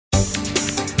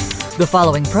The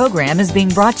following program is being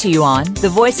brought to you on the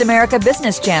Voice America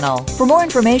Business Channel. For more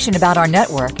information about our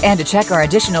network and to check our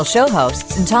additional show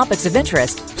hosts and topics of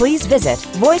interest, please visit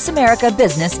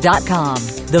voiceamericabusiness.com.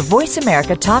 The Voice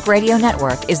America Talk Radio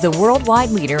Network is the worldwide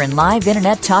leader in live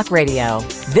Internet talk radio.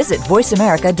 Visit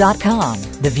voiceamerica.com.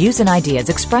 The views and ideas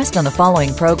expressed on the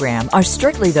following program are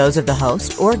strictly those of the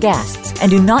host or guests and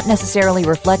do not necessarily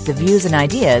reflect the views and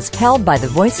ideas held by the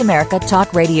Voice America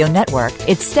Talk Radio Network,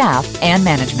 its staff, and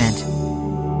management.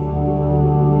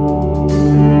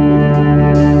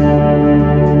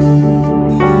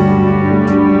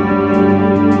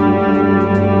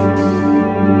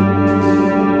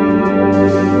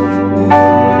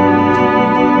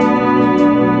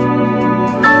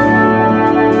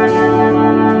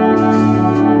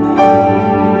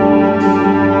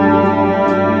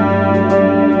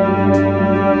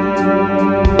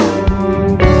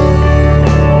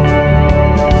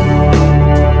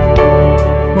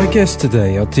 Guests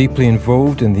today are deeply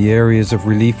involved in the areas of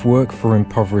relief work for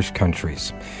impoverished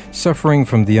countries, suffering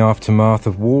from the aftermath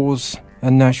of wars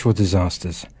and natural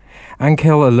disasters.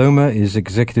 Angel Aloma is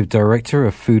Executive Director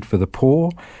of Food for the Poor,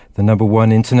 the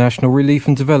 #1 international relief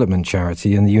and development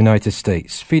charity in the United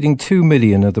States, feeding 2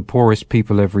 million of the poorest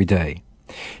people every day.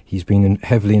 He's been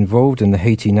heavily involved in the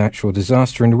Haiti natural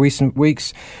disaster in recent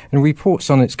weeks and reports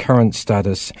on its current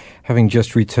status, having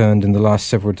just returned in the last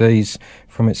several days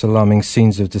from its alarming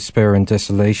scenes of despair and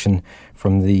desolation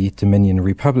from the Dominican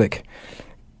Republic.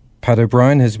 Pat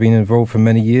O'Brien has been involved for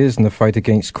many years in the fight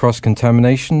against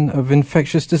cross-contamination of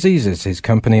infectious diseases. His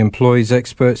company employs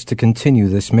experts to continue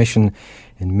this mission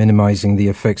in minimizing the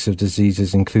effects of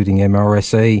diseases including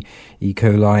MRSA, E.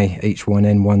 coli,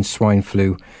 H1N1 swine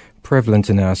flu, prevalent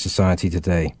in our society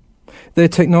today. Their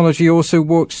technology also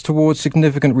works towards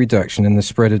significant reduction in the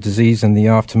spread of disease in the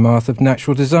aftermath of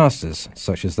natural disasters,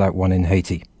 such as that one in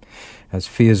Haiti. As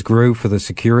fears grow for the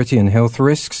security and health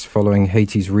risks following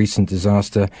Haiti's recent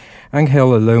disaster,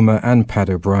 Angel Aloma and Pat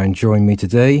O'Brien join me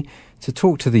today to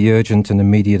talk to the urgent and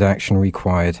immediate action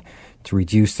required to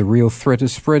reduce the real threat of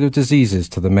spread of diseases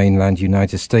to the mainland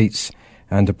United States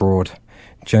and abroad.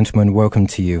 Gentlemen, welcome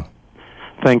to you.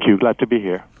 Thank you. Glad to be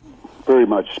here. Very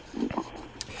much.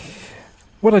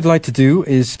 What I'd like to do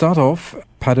is start off,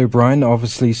 Pat O'Brien,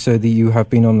 obviously, so that you have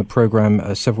been on the program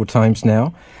several times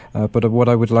now. But what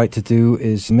I would like to do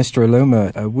is, Mr.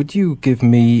 Aloma, would you give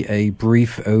me a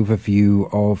brief overview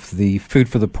of the Food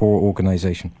for the Poor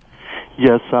organization?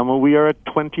 Yes, we are a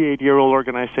 28-year-old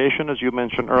organization. As you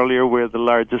mentioned earlier, we're the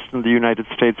largest in the United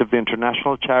States of the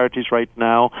international charities right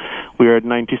now. We are at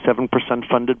 97%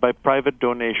 funded by private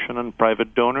donation and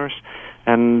private donors.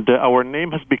 And our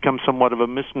name has become somewhat of a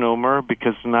misnomer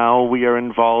because now we are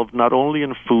involved not only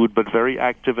in food, but very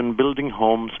active in building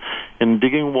homes, in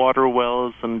digging water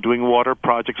wells and doing water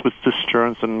projects with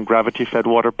cisterns and gravity-fed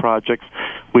water projects.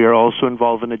 We are also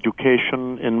involved in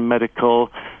education, in medical,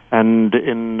 and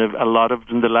in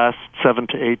the last 7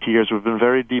 to 8 years, we've been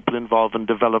very deeply involved in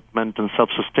development and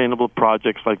self-sustainable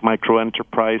projects like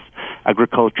microenterprise,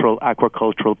 agricultural,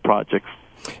 aquacultural projects.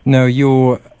 Now,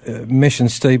 your mission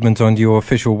statement on your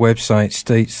official website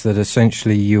states that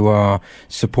essentially you are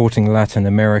supporting Latin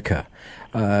America.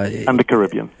 And the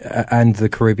Caribbean. And the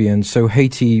Caribbean. So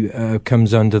Haiti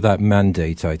comes under that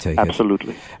mandate, I take it.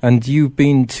 Absolutely. And you've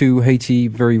been to Haiti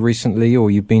very recently,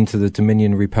 or you've been to the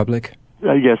Dominican Republic?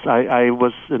 Yes, I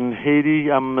was in Haiti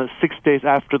 6 days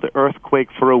after the earthquake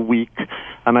for a week,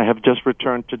 and I have just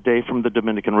returned today from the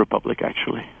Dominican Republic,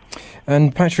 actually.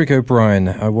 And Patrick O'Brien,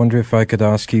 I wonder if I could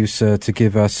ask you, sir, to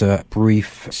give us a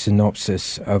brief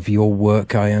synopsis of your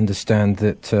work. I understand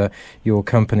that your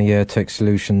company, AirTech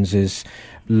Solutions, is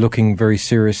looking very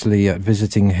seriously at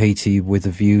visiting Haiti with a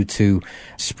view to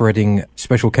spreading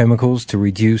special chemicals to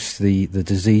reduce the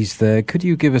disease there. Could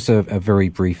you give us a very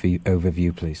brief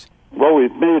overview, please? Well,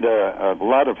 we've made a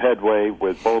lot of headway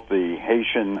with both the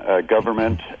Haitian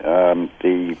government,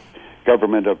 the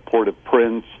government of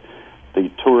Port-au-Prince,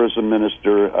 the tourism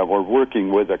minister. We're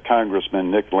working with a Congressman,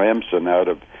 Nick Lamson, out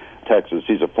of Texas.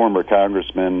 He's a former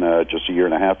congressman just a year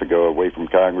and a half ago away from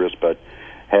Congress, but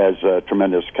has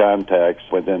tremendous contacts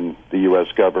within the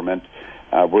U.S. government.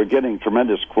 We're getting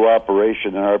tremendous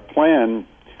cooperation. In our plan,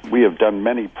 we have done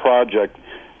many projects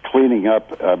cleaning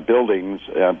up buildings,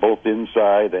 both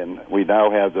inside, and we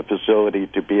now have the facility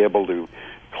to be able to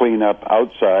clean up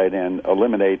outside and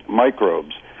eliminate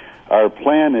microbes. Our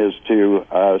plan is to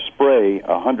spray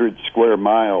 100 square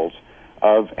miles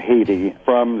of Haiti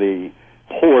from the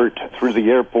port through the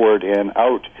airport and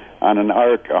out on an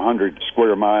arc 100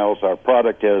 square miles. Our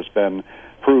product has been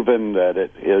proven that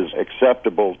it is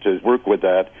acceptable to work with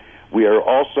that. We are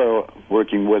also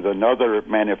working with another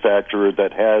manufacturer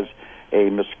that has a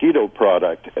mosquito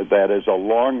product that is a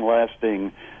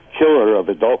long-lasting killer of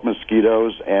adult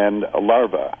mosquitoes and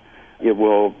larvae.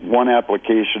 One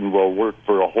application will work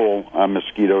for a whole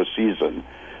mosquito season.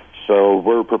 So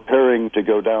we're preparing to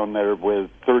go down there with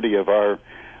 30 of our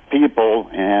people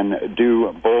and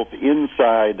do both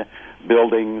inside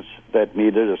buildings that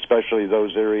need it, especially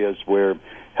those areas where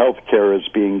health care is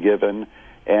being given,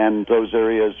 and those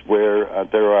areas where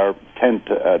there are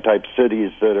tent-type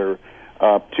cities that are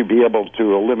to be able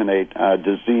to eliminate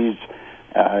disease.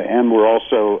 And we're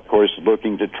also, of course,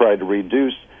 looking to try to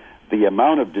reduce the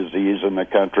amount of disease in the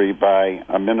country by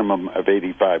a minimum of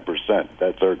 85%.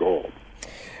 That's our goal.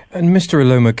 And Mr.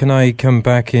 Aloma, can I come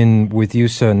back in with you,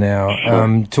 sir, now,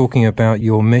 Sure. talking about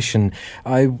your mission?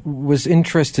 I was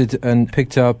interested and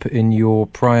picked up in your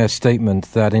prior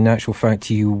statement that in actual fact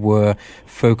you were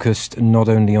focused not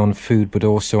only on food but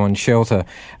also on shelter.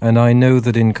 And I know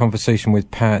that in conversation with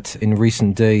Pat in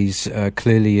recent days,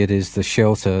 clearly it is the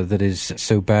shelter that is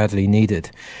so badly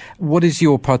needed. What is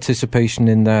your participation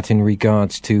in that in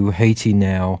regards to Haiti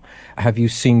now? Have you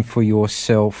seen for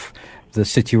yourself the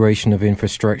situation of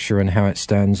infrastructure and how it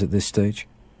stands at this stage?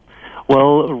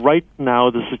 Well, right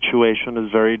now the situation is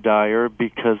very dire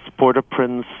because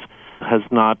Port-au-Prince has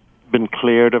not been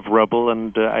cleared of rubble,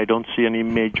 and I don't see any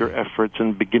major efforts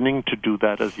in beginning to do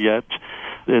that as yet.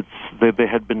 There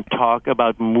had been talk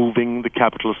about moving the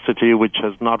capital city, which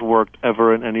has not worked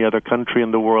ever in any other country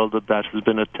in the world that has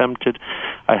been attempted.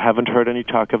 I haven't heard any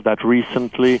talk of that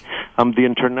recently. The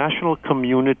international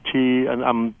community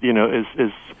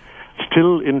is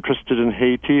still interested in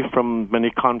Haiti from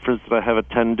many conferences that I have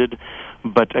attended.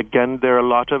 But again, there are a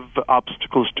lot of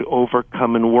obstacles to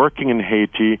overcome in working in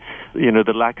Haiti.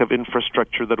 The lack of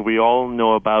infrastructure that we all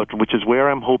know about, which is where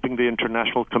I'm hoping the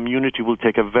international community will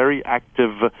take a very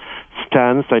active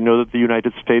stance. I know that the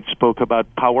United States spoke about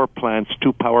power plants,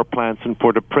 2 power plants in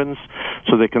Port-au-Prince,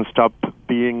 so they can stop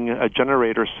being a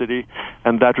generator city,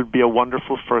 and that would be a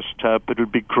wonderful first step. It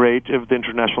would be great if the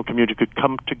international community could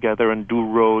come together and do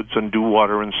roads and do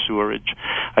water and sewerage.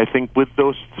 I think with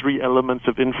those 3 elements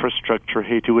of infrastructure,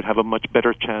 Haiti would have a much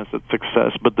better chance at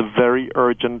success. But the very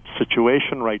urgent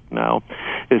situation right now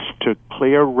is to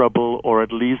clear rubble or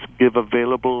at least give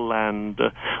available land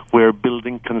where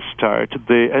building can start.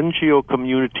 The NGO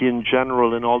community in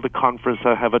general, in all the conferences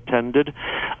I have attended,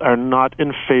 are not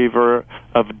in favor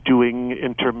of doing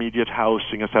intermediate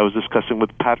housing, as I was discussing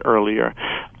with Pat earlier.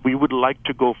 We would like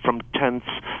to go from tents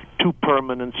to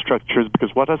permanent structures,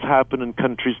 because what has happened in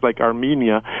countries like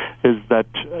Armenia is that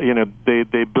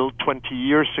they built 20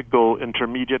 years ago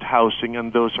intermediate housing,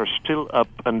 and those are still up,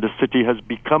 and the city has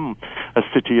become a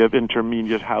city of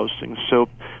intermediate housing,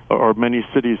 or many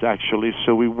cities actually.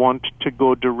 So we want to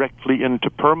go directly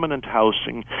into permanent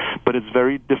housing, but it's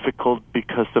very difficult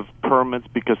because of permits,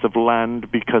 because of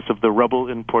land, because of the rubble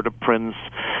in Port-au-Prince.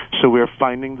 So we're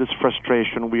finding this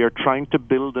frustration. We are trying to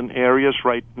build in areas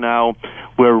right now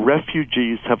where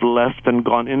refugees have left and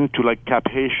gone into, like Cap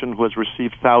Haitian, who has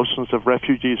received thousands of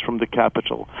refugees from the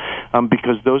capital,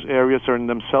 because those areas are in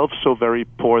themselves so very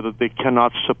poor that they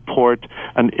cannot support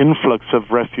an influx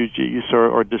of refugees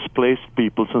or displaced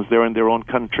people since they're in their own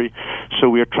country. So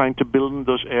we are trying to build in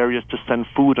those areas to send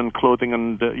food and clothing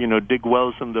and dig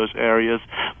wells in those areas,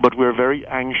 but we're very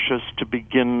anxious to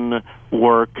begin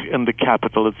work in the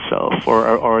capital itself,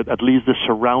 or at least the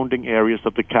surrounding areas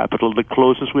of the capital. The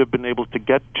closest we've been able to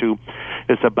get to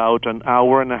is about an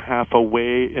hour and a half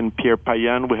away in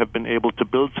Pierre-Payan. We have been able to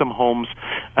build some homes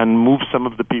and move some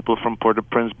of the people from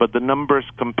Port-au-Prince, but the numbers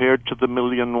compared to the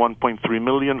 1.3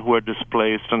 million who are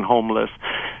displaced and homeless,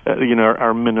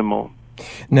 are minimal.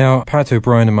 Now, Pat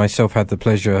O'Brien and myself had the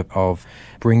pleasure of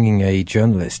bringing a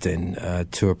journalist in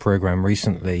to a program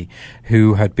recently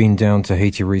who had been down to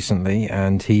Haiti recently,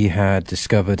 and he had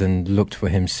discovered and looked for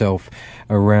himself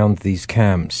around these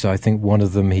camps. I think one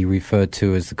of them he referred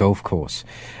to as the golf course.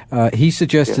 He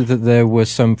suggested that there were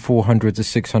some 400 to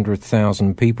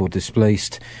 600,000 people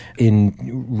displaced in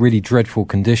really dreadful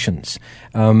conditions.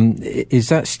 Is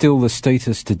that still the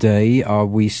status today? Are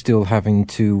we still having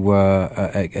to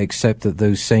accept that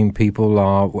those same people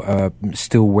are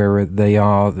still where they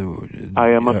are?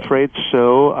 I am afraid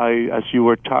so. As you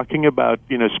were talking about,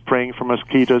 spraying for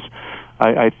mosquitoes,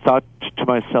 I thought to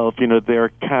myself, there are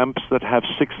camps that have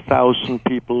 6,000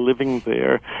 people living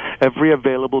there. Every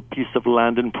available piece of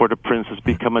land in Port-au-Prince has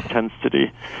become a tent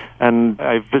city. And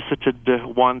I visited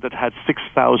one that had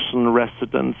 6,000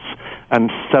 residents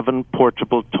and 7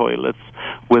 portable toilets.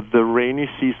 with the rainy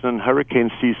season and hurricane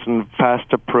season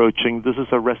fast approaching, this is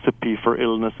a recipe for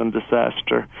illness and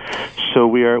disaster. So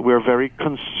we're very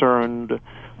concerned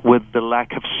with the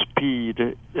lack of speed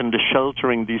in the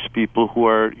sheltering these people who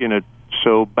are,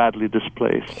 so badly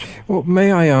displaced. Well,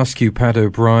 may I ask you, Pat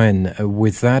O'Brien,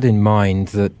 with that in mind,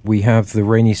 that we have the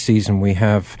rainy season, we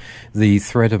have the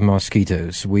threat of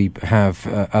mosquitoes, we have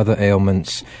other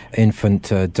ailments,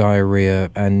 infant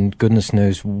diarrhea, and goodness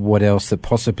knows what else that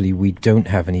possibly we don't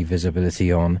have any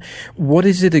visibility on. What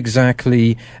is it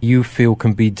exactly you feel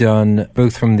can be done,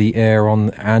 both from the air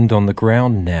and on the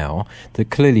ground now, that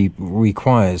clearly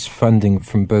requires funding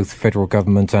from both federal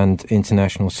government and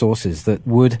international sources that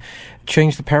would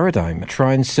change the paradigm,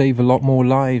 try and save a lot more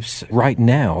lives right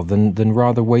now than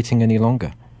rather waiting any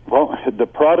longer? Well, the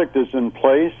product is in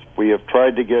place. We have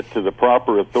tried to get to the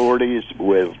proper authorities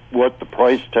with what the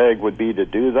price tag would be to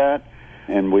do that,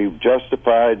 and we've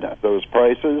justified those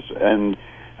prices, and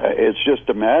it's just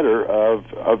a matter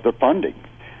of the funding.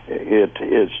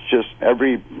 It's just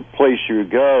every place you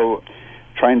go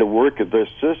trying to work at this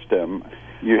system,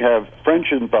 you have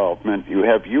French involvement, you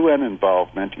have UN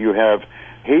involvement, you have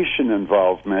Haitian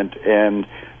involvement, and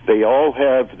they all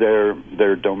have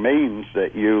their domains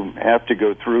that you have to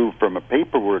go through from a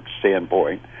paperwork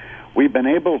standpoint. We've been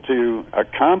able to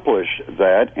accomplish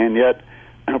that, and yet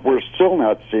we're still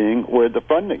not seeing where the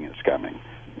funding is coming.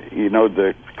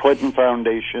 The Clinton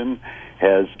Foundation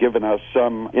has given us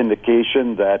some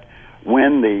indication that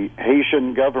when the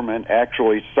Haitian government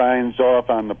actually signs off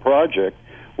on the project,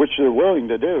 which they're willing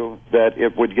to do, that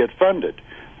it would get funded,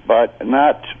 but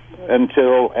not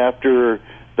until after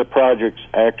the projects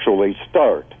actually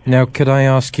start. Now, could I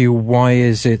ask you, why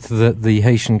is it that the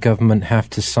Haitian government have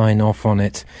to sign off on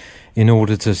it in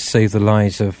order to save the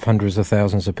lives of hundreds of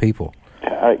thousands of people?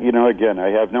 Again, I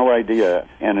have no idea,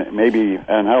 and maybe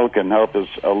Angel can help us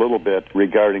a little bit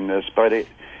regarding this, but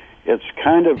it's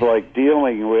kind of like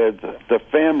dealing with the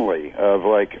family of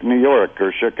like New York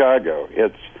or Chicago.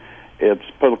 It's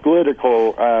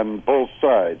political on both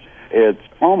sides. It's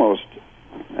almost,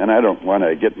 and I don't want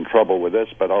to get in trouble with this,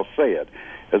 but I'll say it.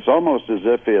 It's almost as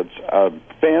if it's a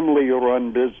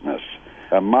family-run business,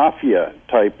 a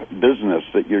mafia-type business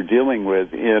that you're dealing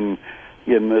with in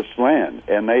this land.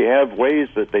 And they have ways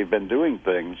that they've been doing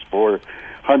things for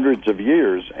hundreds of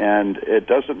years, and it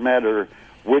doesn't matter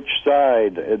which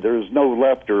side. There's no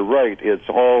left or right. It's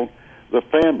all the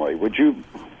family. Would you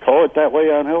call it that way,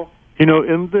 Angel? In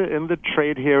the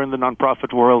trade here in the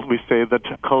nonprofit world, we say that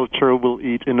culture will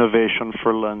eat innovation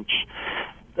for lunch.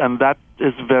 And that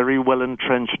is very well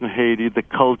entrenched in Haiti. The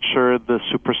culture, the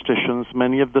superstitions,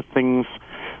 many of the things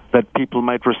that people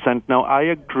might resent. Now, I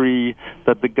agree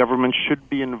that the government should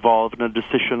be involved in a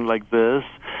decision like this.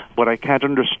 What I can't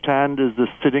understand is the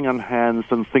sitting on hands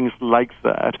and things like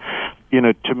that.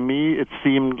 To me, it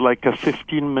seemed like a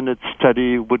 15-minute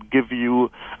study would give you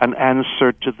an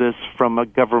answer to this from a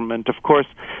government. Of course,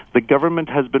 the government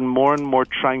has been more and more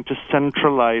trying to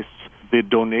centralize the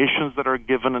donations that are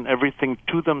given and everything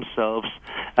to themselves.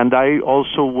 And I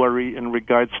also worry in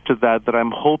regards to that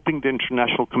I'm hoping the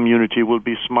international community will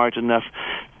be smart enough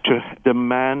to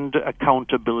demand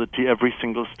accountability every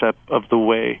single step of the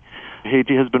way.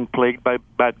 Haiti has been plagued by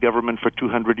bad government for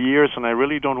 200 years, and I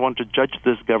really don't want to judge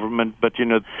this government, but,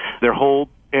 their whole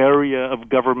area of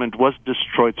government was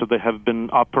destroyed, so they have been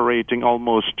operating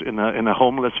almost in a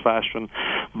homeless fashion.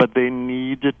 But they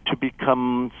needed to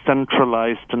become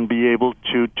centralized and be able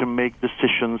to make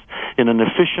decisions in an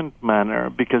efficient manner,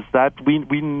 because that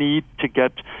we need to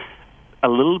get a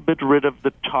little bit rid of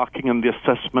the talking and the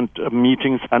assessment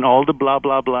meetings and all the blah,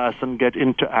 blah, blahs and get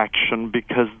into action,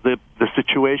 because the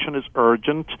situation is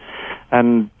urgent.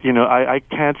 And, I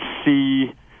can't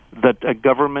see that a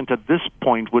government at this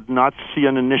point would not see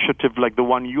an initiative like the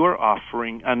one you're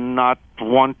offering and not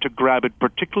want to grab it,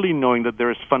 particularly knowing that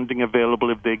there is funding available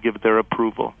if they give their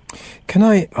approval. Can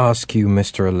I ask you,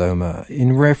 Mr. Aloma,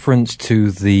 in reference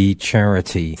to the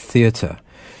charity theatre,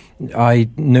 I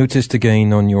noticed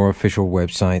again on your official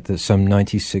website that some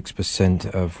 96%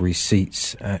 of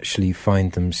receipts actually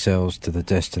find themselves to the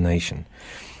destination.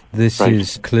 This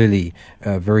is clearly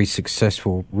a very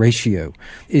successful ratio.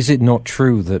 Is it not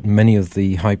true that many of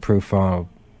the high-profile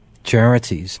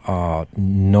charities are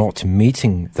not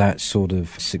meeting that sort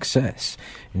of success?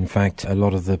 In fact, a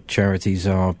lot of the charities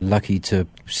are lucky to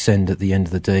send at the end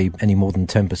of the day any more than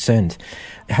 10%.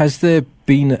 Has there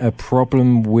been a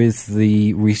problem with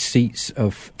the receipts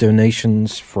of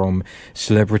donations from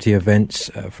celebrity events,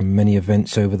 from many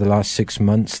events over the last 6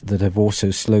 months that have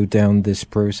also slowed down this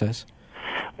process?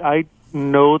 I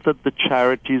know that the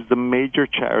charities, the major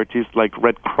charities like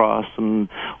Red Cross and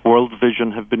World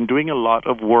Vision, have been doing a lot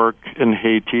of work in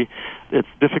Haiti. It's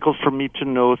difficult for me to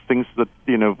know things that,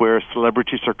 where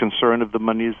celebrities are concerned if the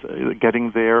money's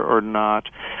getting there or not.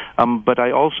 But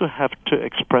I also have to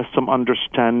express some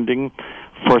understanding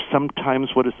for sometimes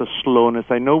what is a slowness.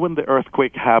 I know when the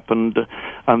earthquake happened,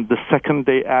 the second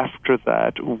day after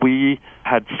that, we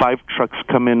had 5 trucks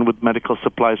come in with medical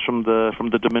supplies from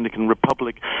the Dominican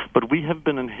Republic. But we have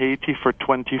been in Haiti for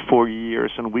 24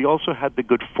 years, and we also had the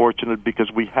good fortune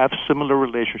because we have similar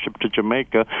relationship to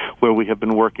Jamaica, where we have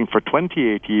been working for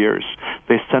 28 years.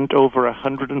 They sent over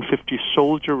 150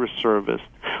 soldier reservists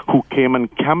who came and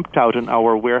camped out in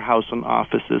our warehouse and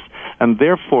offices, and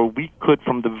therefore we could,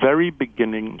 from the very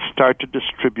beginning, start to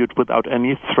distribute without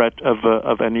any threat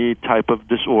of any type of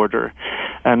disorder.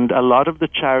 And a lot of the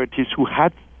charities who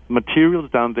had materials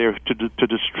down there to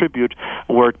distribute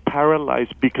were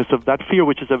paralyzed because of that fear,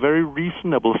 which is a very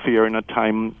reasonable fear in a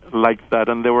time like that.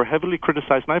 And they were heavily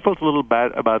criticized, and I felt a little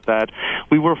bad about that.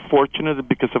 We were fortunate that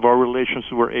because of our relations,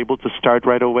 we were able to start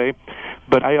right away.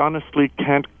 But I honestly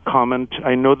can't comment.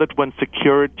 I know that when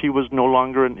security was no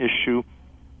longer an issue,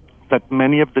 that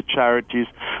many of the charities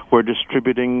were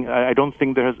distributing. I don't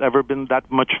think there has ever been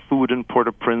that much food in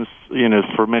Port-au-Prince,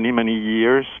 for many, many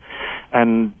years.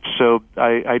 And so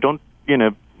I don't,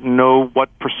 know what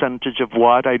percentage of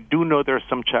what. I do know there are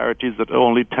some charities that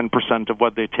only 10% of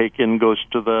what they take in goes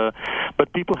to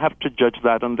but people have to judge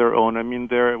that on their own. I mean,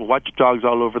 there are watchdogs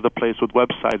all over the place with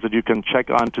websites that you can check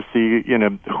on to see,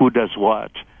 who does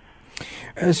what.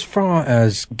 As far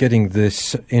as getting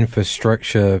this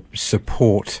infrastructure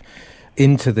support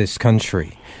into this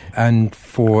country and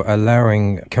for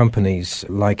allowing companies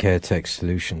like AirTech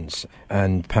Solutions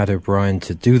and Pat O'Brien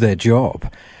to do their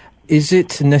job, is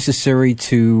it necessary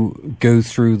to go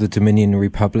through the Dominican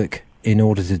Republic in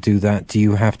order to do that? Do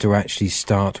you have to actually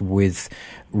start with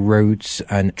roads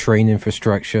and train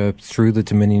infrastructure through the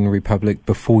Dominican Republic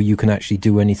before you can actually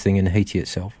do anything in Haiti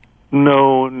itself?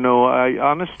 No. I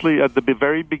honestly, at the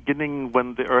very beginning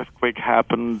when the earthquake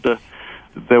happened,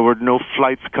 there were no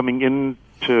flights coming in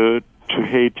to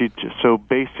Haiti. So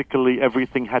basically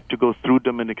everything had to go through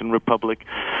Dominican Republic.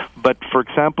 But for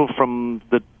example, from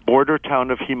the border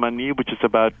town of Jimani, which is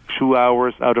about 2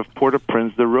 hours out of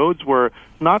Port-au-Prince, the roads were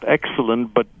not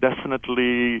excellent, but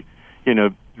definitely,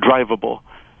 drivable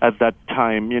at that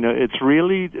time. It's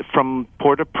really from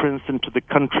Port-au-Prince into the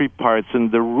country parts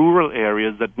and the rural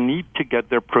areas that need to get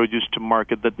their produce to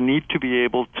market, that need to be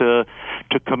able to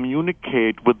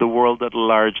communicate with the world at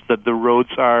large, that the roads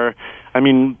are,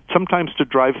 sometimes to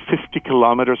drive 50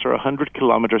 kilometers or 100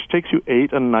 kilometers takes you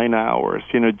 8 and 9 hours.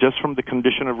 Just from the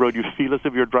condition of road, you feel as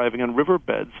if you're driving on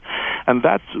riverbeds. And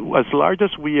that's, as large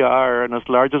as we are and as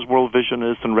large as World Vision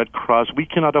is and Red Cross, we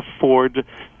cannot afford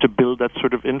to build that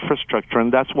sort of infrastructure.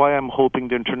 And that's why I'm hoping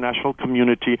the international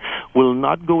community will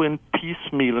not go in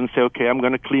piecemeal and say, okay, I'm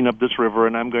going to clean up this river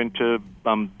and I'm going to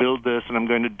build this and I'm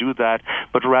going to do that,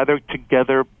 but rather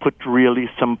together put really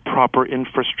some proper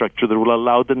infrastructure that will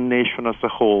allow the nation as a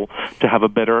whole to have a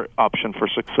better option for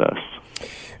success.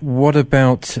 What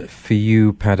about for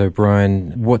you, Pat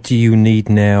O'Brien? What do you need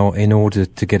now in order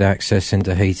to get access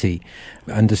into Haiti?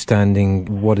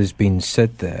 Understanding what has been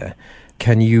said there,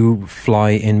 can you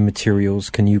fly in materials?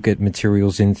 Can you get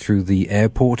materials in through the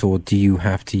airport, or do you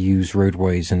have to use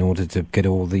roadways in order to get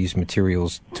all these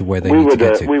materials to where they need to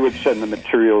get to? We would send the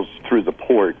materials through the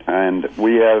port, and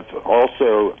we have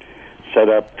also set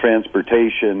up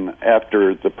transportation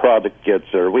after the product gets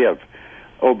there. We have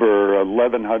over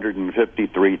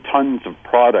 1,153 tons of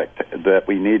product that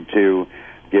we need to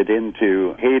get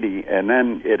into Haiti, and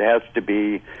then it has to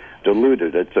be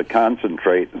diluted. It's a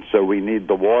concentrate, and so we need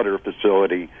the water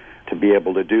facility to be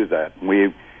able to do that.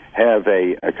 We have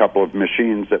a couple of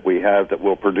machines that we have that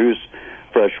will produce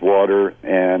fresh water,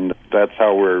 and that's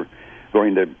how we're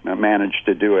going to manage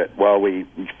to do it. While we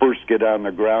first get on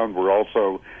the ground, we're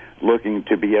also looking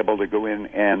to be able to go in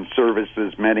and service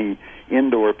as many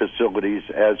indoor facilities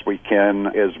as we can,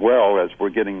 as well as we're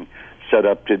getting set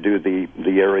up to do the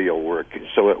aerial work.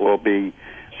 So it will be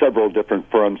several different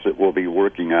fronts that we'll be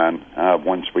working on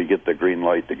once we get the green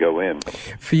light to go in.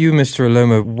 For you, Mr.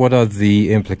 Aloma, what are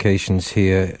the implications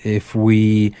here if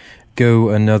we go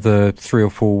another 3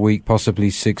 or 4 weeks, possibly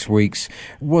 6 weeks?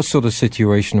 What sort of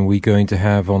situation are we going to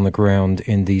have on the ground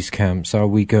in these camps? Are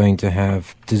we going to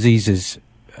have diseases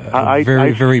I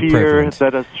very fear prevalent.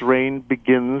 that as rain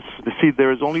begins,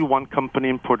 there is only one company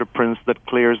in Port-au-Prince that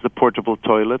clears the portable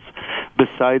toilets.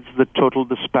 Besides the total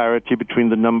disparity between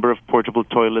the number of portable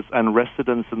toilets and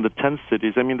residents in the 10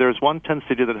 cities, there's one 10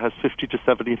 city that has 50 to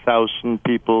 70,000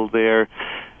 people there,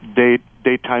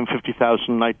 daytime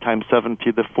 50,000, nighttime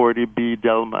 70, the 40B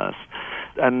Delmas.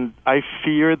 And I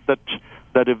fear that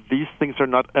if these things are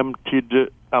not emptied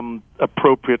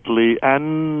appropriately,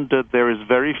 and there is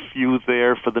very few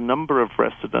there for the number of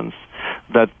residents,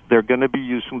 that they're going to be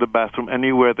using the bathroom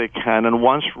anywhere they can. And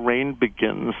once rain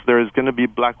begins, there is going to be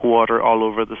black water all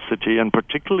over the city, and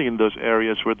particularly in those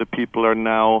areas where the people are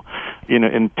now,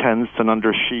 in tents and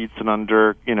under sheets and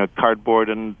under, cardboard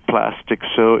and plastic.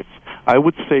 So I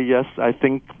would say yes. I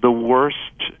think the worst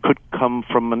could come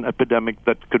from an epidemic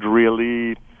that could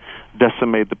really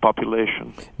decimate the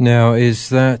population. Now, is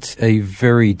that a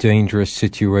very dangerous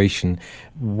situation?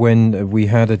 When we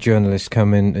had a journalist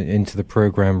come into the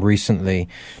program recently,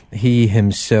 he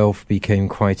himself became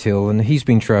quite ill, and he's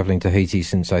been traveling to Haiti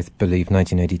since, I believe,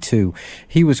 1982.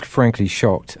 He was frankly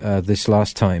shocked this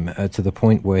last time to the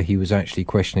point where he was actually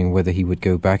questioning whether he would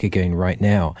go back again right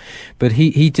now. But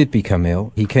he did become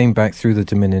ill. He came back through the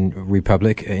Dominican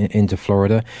Republic into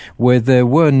Florida, where there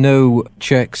were no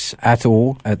checks at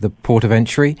all at the port of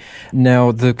entry.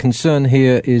 Now, the concern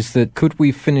here is that could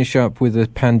we finish up with a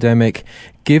pandemic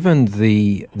given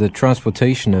the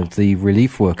transportation of the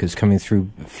relief workers coming through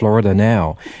Florida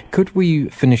now? Could we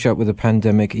finish up with a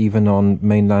pandemic even on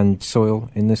mainland soil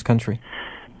in this country?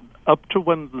 Up to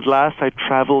when last I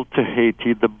traveled to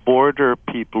Haiti, the border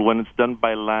people, when it's done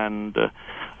by land,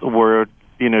 were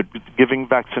giving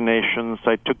vaccinations.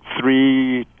 I took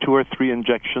 2 or 3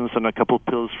 injections and a couple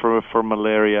pills for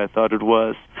malaria, I thought it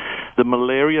was. The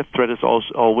malaria threat is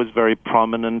also always very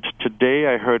prominent. Today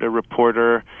I heard a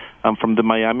reporter from the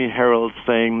Miami Herald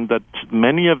saying that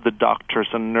many of the doctors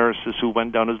and nurses who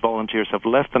went down as volunteers have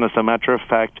left, and as a matter of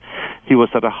fact, he was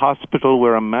at a hospital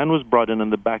where a man was brought in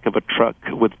the back of a truck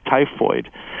with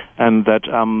typhoid, and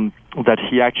that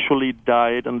he actually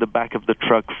died in the back of the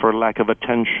truck for lack of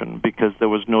attention because there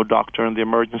was no doctor in the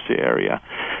emergency area.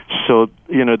 So,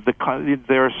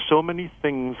 there are so many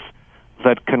things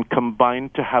that can combine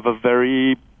to have a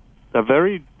very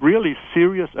really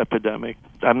serious epidemic.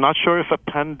 I'm not sure if a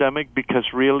pandemic, because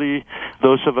really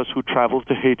those of us who travel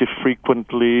to Haiti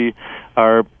frequently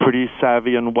are pretty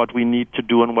savvy on what we need to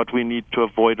do and what we need to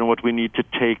avoid and what we need to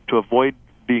take to avoid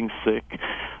being sick,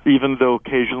 even though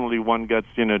occasionally one gets,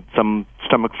 some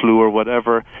stomach flu or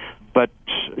whatever. But,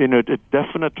 it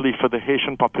definitely, for the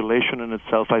Haitian population in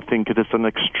itself, I think it is an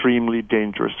extremely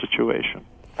dangerous situation.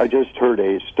 I just heard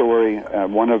a story,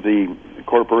 one of the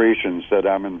corporations that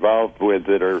I'm involved with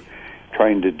that are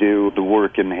trying to do the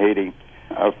work in Haiti.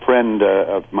 A friend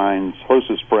of mine's,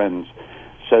 closest friends,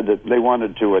 said that they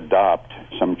wanted to adopt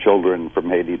some children from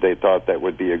Haiti. They thought that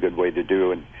would be a good way to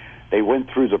do, and they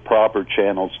went through the proper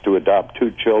channels to adopt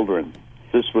 2 children.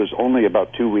 This was only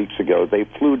about 2 weeks ago. They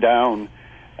flew down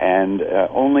and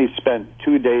only spent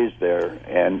 2 days there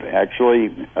and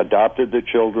actually adopted the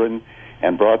children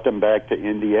and brought them back to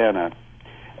Indiana.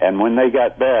 And when they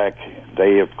got back,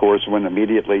 they, of course, went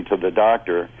immediately to the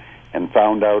doctor and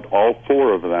found out all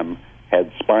 4 of them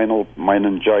had spinal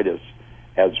meningitis,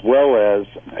 as well as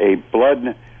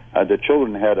the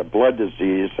children had a blood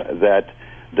disease that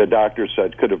the doctor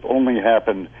said could have only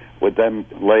happened with them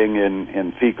laying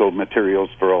in fecal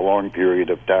materials for a long period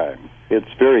of time.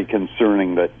 It's very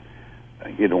concerning that,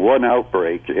 one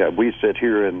outbreak, we sit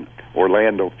here in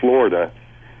Orlando, Florida,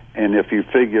 and if you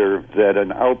figure that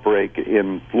an outbreak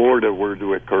in Florida were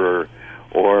to occur,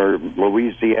 or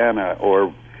Louisiana,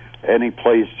 or any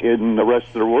place in the rest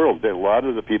of the world, a lot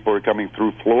of the people are coming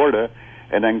through Florida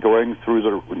and then going through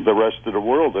the rest of the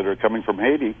world that are coming from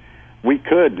Haiti. We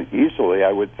could easily,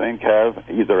 I would think, have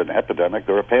either an epidemic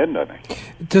or a pandemic.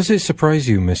 Does it surprise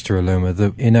you, Mr. Aloma,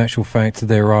 that in actual fact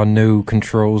there are no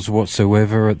controls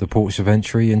whatsoever at the ports of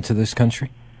entry into this country?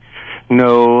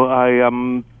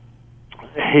 No,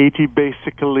 Haiti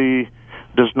basically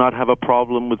does not have a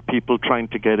problem with people trying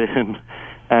to get in.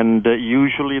 And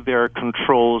usually there are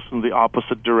controls in the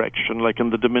opposite direction. Like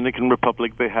in the Dominican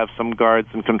Republic, they have some guards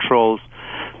and controls.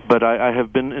 But I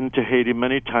have been into Haiti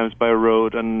many times by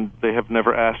road, and they have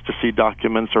never asked to see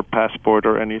documents or passport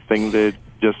or anything. They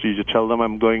just, you tell them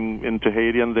I'm going into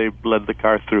Haiti, and they let the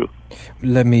car through.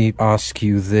 Let me ask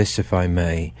you this, if I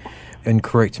may. And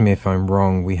correct me if I'm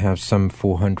wrong, we have some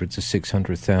 400 to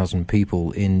 600,000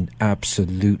 people in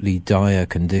absolutely dire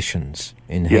conditions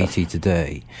in Haiti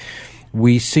today.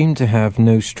 We seem to have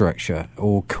no structure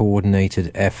or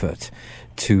coordinated effort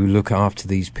to look after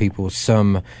these people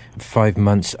some 5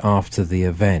 months after the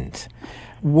event.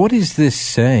 What is this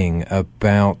saying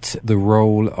about the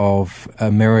role of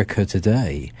America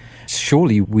today?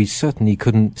 Surely we certainly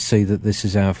couldn't say that this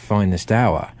is our finest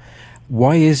hour.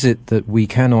 Why is it that we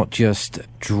cannot just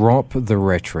drop the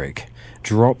rhetoric,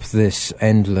 drop this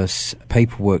endless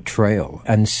paperwork trail,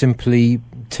 and simply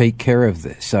take care of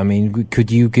this? I mean,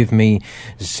 could you give me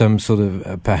some sort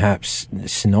of perhaps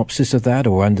synopsis of that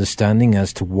or understanding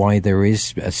as to why there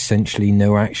is essentially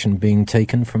no action being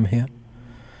taken from here?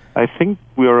 I think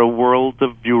we are a world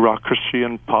of bureaucracy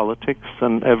and politics,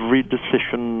 and every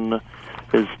decision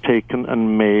is taken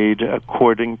and made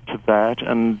according to that.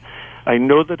 And I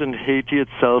know that in Haiti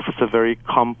itself, it's a very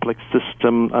complex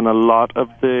system, and a lot of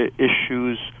the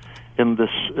issues in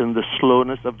the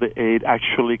slowness of the aid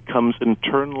actually comes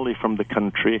internally from the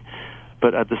country.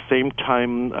 But at the same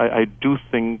time, I do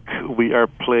think we are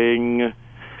playing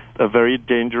a very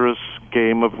dangerous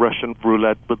game of Russian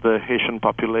roulette with the Haitian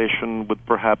population, with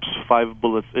perhaps 5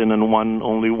 bullets in and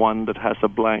only one that has a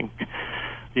blank.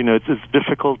 You know, it's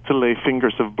difficult to lay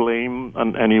fingers of blame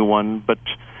on anyone, but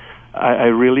I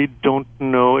really don't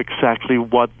know exactly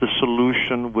what the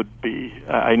solution would be.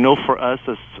 I know for us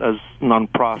as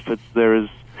nonprofits,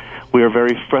 we are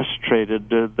very frustrated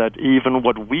that even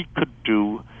what we could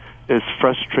do is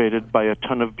frustrated by a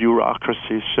ton of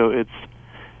bureaucracy. So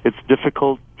it's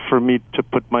difficult for me to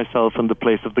put myself in the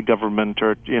place of the government,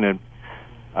 or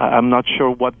I'm not sure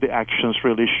what the actions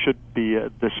really should be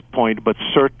at this point, but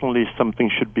certainly something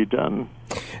should be done.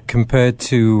 Compared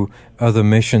to other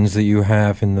missions that you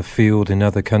have in the field in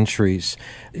other countries,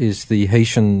 is the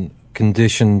Haitian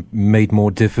condition made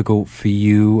more difficult for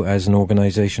you as an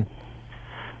organization?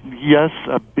 Yes.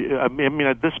 I mean,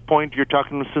 at this point, you're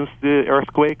talking since the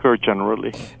earthquake or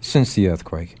generally? Since the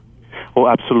earthquake. Oh,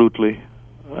 absolutely.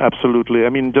 Absolutely. I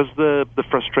mean, just the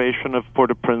frustration of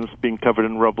Port-au-Prince being covered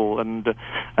in rubble and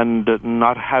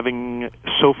not having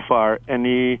so far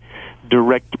any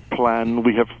direct plan.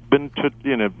 We have been to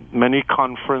many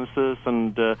conferences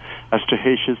and as to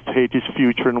Haiti's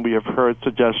future, and we have heard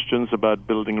suggestions about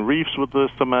building reefs with the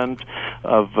cement,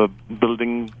 of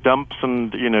building dumps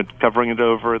and covering it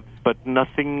over, but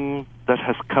nothing that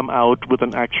has come out with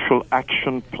an actual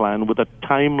action plan, with a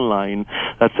timeline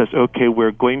that says, okay,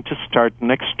 we're going to start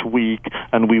next week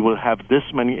and we will have this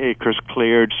many acres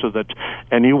cleared so that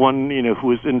anyone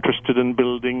who is interested in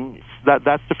building,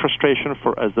 that's the frustration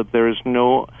for us, that there is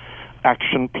no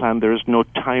action plan, there is no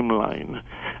timeline,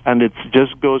 and it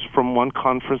just goes from one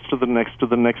conference to the next, to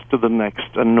the next, to the next,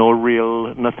 and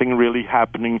nothing really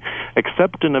happening,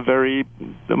 except in a very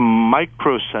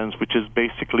micro sense, which is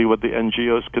basically what the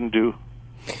NGOs can do.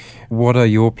 What are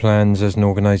your plans as an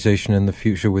organization in the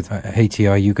future with Haiti?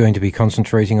 Are you going to be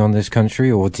concentrating on this country,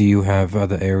 or do you have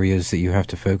other areas that you have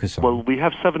to focus on? Well, we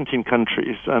have 17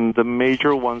 countries, and the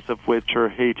major ones of which are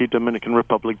Haiti, Dominican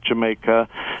Republic, Jamaica,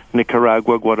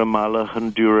 Nicaragua, Guatemala,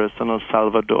 Honduras, and El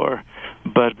Salvador.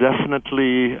 But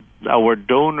definitely our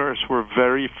donors were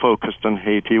very focused on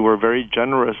Haiti, were very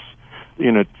generous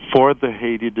for the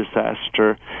Haiti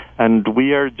disaster, and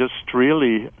we are just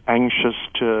really anxious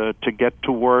to get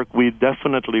to work. We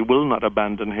definitely will not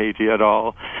abandon Haiti at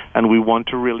all, and we want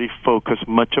to really focus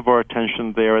much of our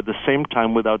attention there at the same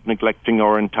time without neglecting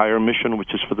our entire mission,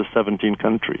 which is for the 17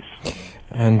 countries.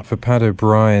 And for Pat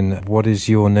O'Brien, what is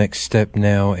your next step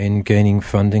now in gaining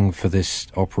funding for this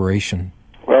operation?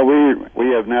 Well, we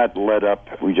have not let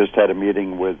up. We just had a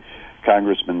meeting with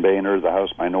Congressman Boehner, the House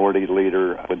Minority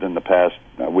Leader, within the past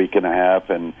week and a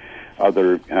half, and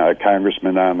other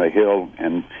congressmen on the Hill,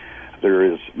 and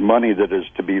there is money that is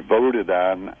to be voted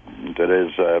on that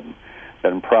has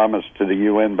been promised to the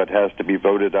UN but has to be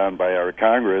voted on by our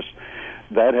Congress.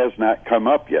 That has not come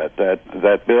up yet,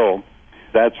 that bill.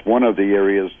 That's one of the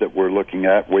areas that we're looking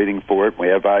at, waiting for it. We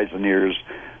have eyes and ears,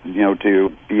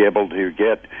 to be able to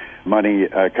get money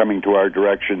coming to our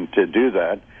direction to do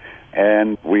that.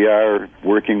 And we are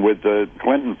working with the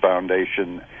Clinton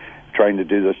Foundation, trying to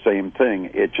do the same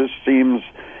thing. It just seems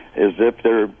as if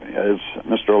there, as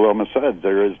Mr. Aloma said,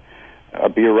 there is a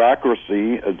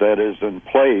bureaucracy that is in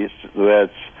place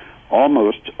that's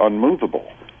almost unmovable.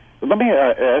 Let me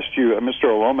ask you, Mr.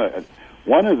 Aloma,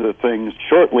 one of the things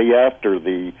shortly after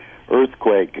the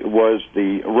earthquake was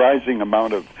the rising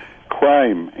amount of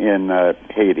crime in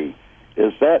Haiti.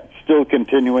 Is that still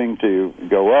continuing to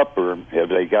go up, or have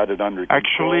they got it under control?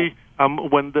 Actually,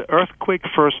 when the earthquake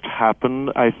first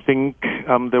happened, I think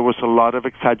there was a lot of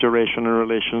exaggeration in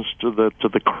relation to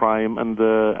the crime and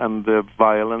the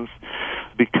violence.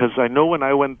 because I know when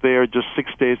I went there just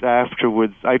 6 days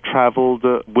afterwards, I traveled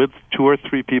with 2 or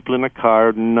 3 people in a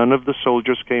car. None of the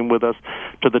soldiers came with us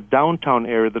to the downtown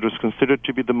area that was considered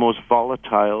to be the most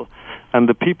volatile. And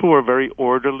the people were very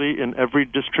orderly. In every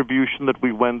distribution that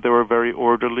we went, they were very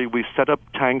orderly. We set up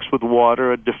tanks with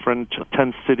water at different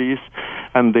tent cities,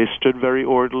 and they stood very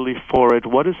orderly for it.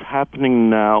 What is happening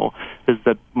now is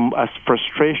that as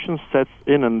frustration sets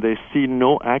in and they see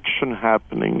no action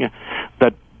happening,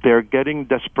 that they're getting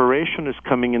desperation is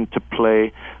coming into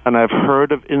play, and I've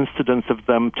heard of incidents of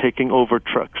them taking over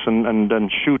trucks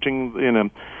and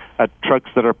shooting, at trucks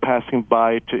that are passing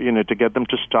by to get them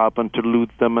to stop and to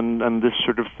loot them and this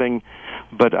sort of thing.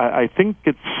 But I think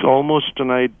it's almost,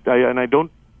 and I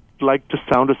don't like to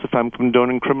sound as if I'm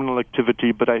condoning criminal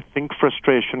activity, but I think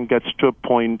frustration gets to a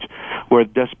point where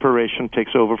desperation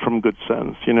takes over from good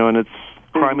sense, and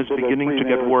crime is beginning to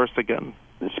get worse again.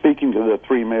 Speaking to the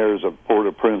 3 mayors of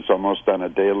Port-au-Prince almost on a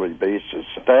daily basis,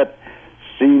 that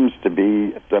seems to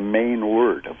be the main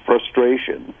word,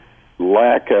 frustration,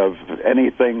 lack of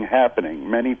anything happening,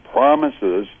 many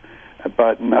promises,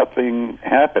 but nothing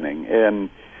happening. And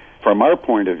from our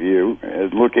point of view,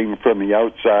 looking from the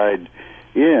outside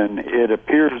in, it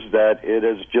appears that it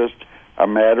is just a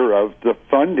matter of the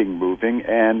funding moving,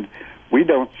 and we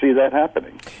don't see that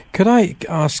happening. Could I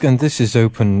ask, and this is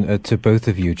open to both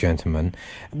of you gentlemen,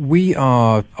 we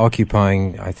are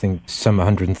occupying, I think, some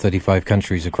 135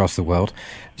 countries across the world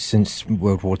since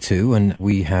World War II, and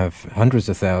we have hundreds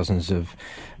of thousands of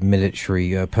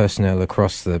military personnel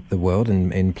across the world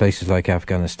in places like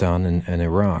Afghanistan and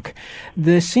Iraq.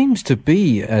 There seems to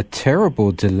be a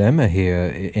terrible dilemma here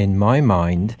in my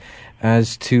mind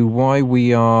as to why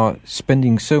we are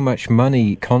spending so much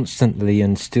money constantly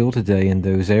and still today in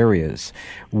those areas,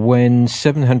 when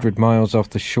 700 miles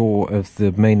off the shore of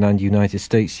the mainland United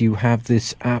States, you have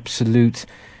this absolute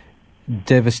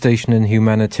devastation and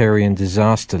humanitarian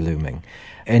disaster looming.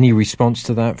 Any response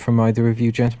to that from either of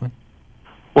you, gentlemen?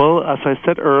 Well, as I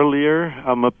said earlier,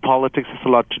 politics has a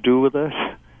lot to do with it.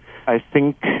 I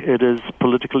think it is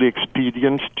politically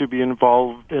expedient to be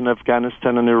involved in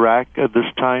Afghanistan and Iraq at this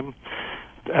time.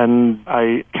 And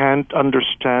I can't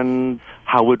understand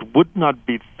how it would not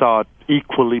be thought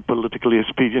equally politically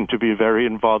expedient to be very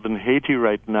involved in Haiti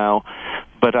right now.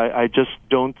 But I just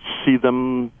don't see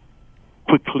them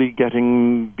quickly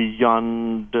getting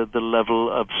beyond the level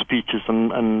of speeches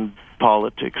and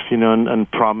politics,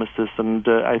 and promises. And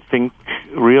I think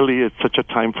really it's such a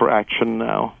time for action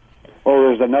now. Well,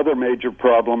 there's another major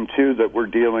problem, too, that we're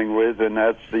dealing with, and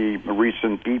that's the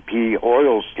recent BP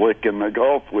oil slick in the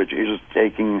Gulf, which is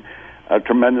taking a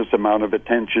tremendous amount of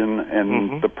attention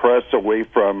and the press away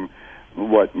from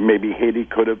what maybe Haiti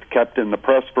could have kept in the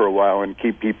press for a while and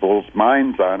keep people's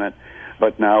minds on it.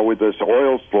 But now with this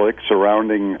oil slick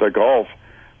surrounding the Gulf,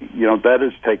 that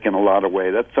has taken a lot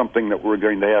away. That's something that we're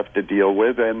going to have to deal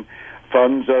with, and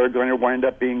funds are going to wind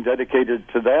up being dedicated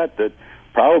to that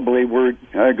probably we're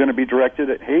going to be directed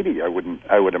at Haiti, I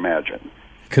would imagine.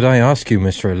 Could I ask you,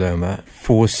 Mr. Aloma,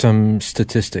 for some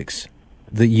statistics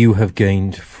that you have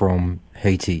gained from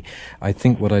Haiti? I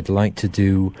think what I'd like to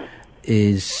do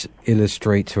is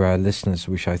illustrate to our listeners,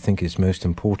 which I think is most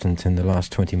important in the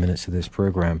last 20 minutes of this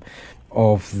program,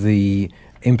 of the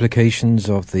implications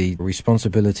of the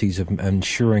responsibilities of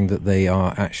ensuring that they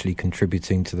are actually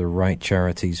contributing to the right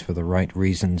charities for the right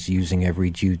reasons, using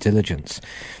every due diligence.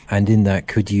 And in that,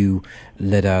 could you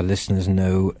let our listeners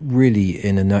know, really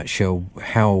in a nutshell,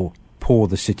 how poor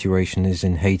the situation is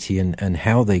in Haiti and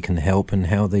how they can help and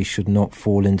how they should not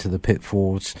fall into the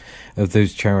pitfalls of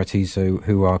those charities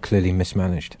who are clearly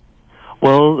mismanaged?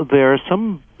 Well, there are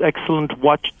some excellent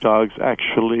watchdogs,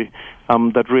 actually,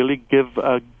 that really give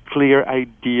a clear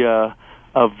idea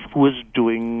of who is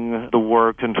doing the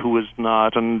work and who is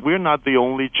not. And we're not the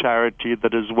only charity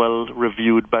that is well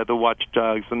reviewed by the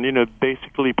watchdogs. And,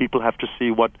 basically people have to see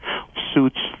what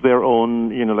suits their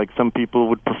own, like some people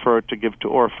would prefer to give to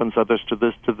orphans, others to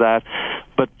this, to that.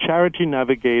 But Charity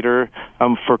Navigator,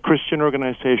 for Christian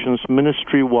organizations,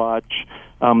 Ministry Watch,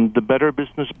 the Better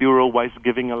Business Bureau, Wise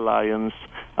Giving Alliance,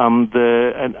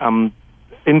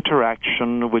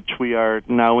 Interaction, which we are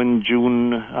now in June,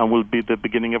 will be the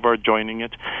beginning of our joining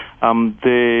it. At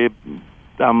the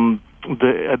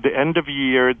end of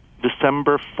year,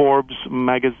 December Forbes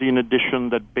magazine edition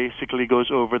that basically goes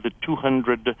over the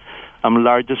 200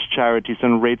 largest charities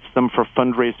and rates them for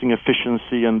fundraising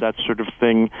efficiency and that sort of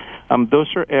thing. Those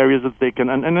are areas that they can,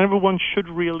 and everyone should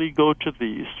really go to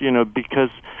these, because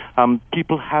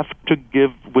people have to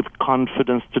give with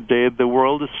confidence today. The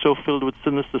world is so filled with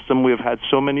cynicism. We've had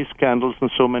so many scandals in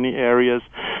so many areas,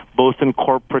 both in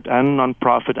corporate and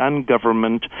nonprofit and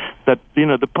government, that,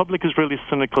 the public is really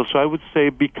cynical. So I would say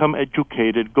become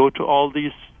educated, go to all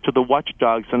these, to the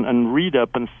watchdogs and read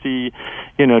up and see,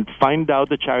 find out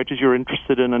the charities you're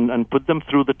interested in and put them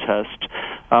through the test.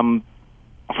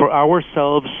 For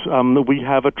ourselves, we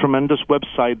have a tremendous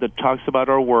website that talks about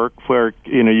our work where,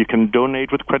 you can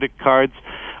donate with credit cards.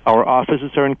 Our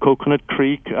offices are in Coconut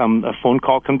Creek. A phone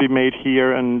call can be made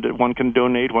here and one can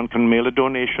donate. One can mail a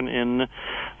donation in.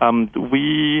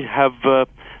 We have...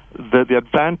 The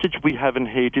advantage we have in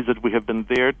Haiti is that we have been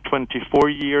there 24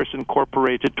 years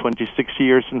incorporated, 26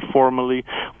 years informally.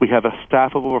 We have a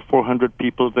staff of over 400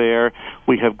 people there.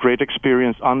 We have great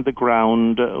experience on the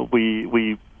ground.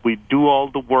 We do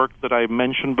all the work that I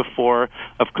mentioned before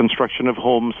of construction of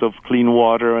homes, of clean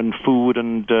water and food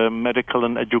and medical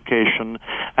and education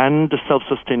and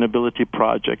self-sustainability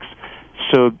projects.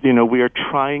 So, we are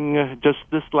trying, just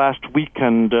this last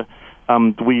weekend,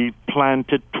 we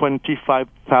planted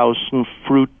 25,000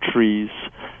 fruit trees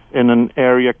in an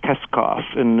area,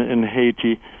 Keskoff, in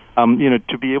Haiti,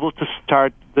 to be able to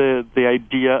start the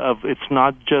idea of it's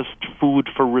not just food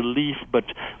for relief, but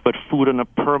food on a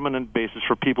permanent basis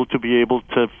for people to be able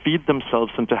to feed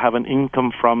themselves and to have an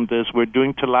income from this. We're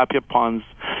doing tilapia ponds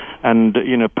and,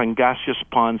 pangasius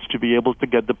ponds to be able to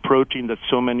get the protein that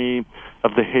so many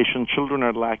of the Haitian children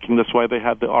are lacking. That's why they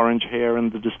have the orange hair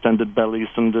and the distended bellies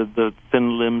and the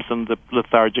thin limbs and the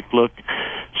lethargic look.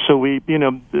 So we,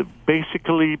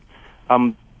 basically...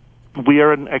 we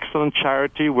are an excellent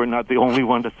charity. We're not the only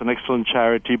one that's an excellent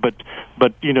charity, but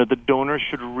the donors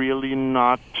should really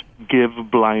not give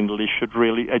blindly, should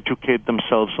really educate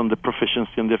themselves on the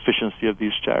proficiency and the efficiency of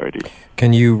these charities.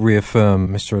 Can you reaffirm,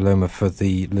 Mr. Aloma, for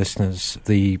the listeners,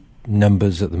 the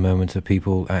numbers at the moment of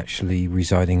people actually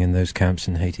residing in those camps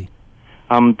in Haiti?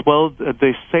 Well,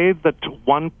 they say that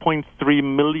 1.3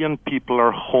 million people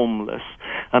are homeless,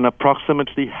 and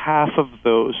approximately half of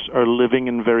those are living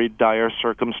in very dire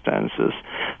circumstances.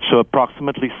 So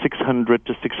approximately 600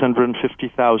 to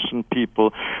 650,000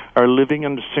 people are living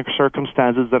in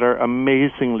circumstances that are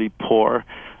amazingly poor.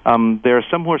 There are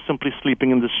some who are simply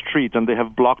sleeping in the street, and they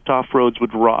have blocked off roads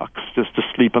with rocks just to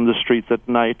sleep on the streets at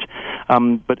night.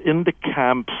 But in the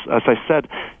camps, as I said,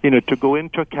 to go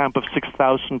into a camp of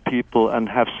 6,000 people and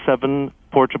have 7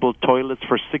 portable toilets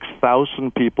for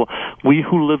 6,000 people. We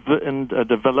who live in a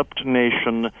developed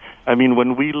nation,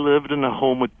 when we lived in a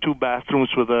home with 2 bathrooms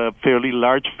with a fairly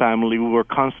large family, we were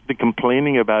constantly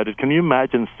complaining about it. Can you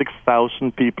imagine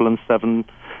 6,000 people and 7,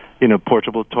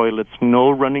 portable toilets,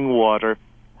 no running water?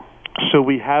 So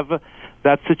we have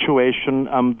that situation.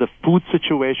 The food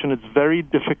situation is very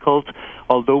difficult,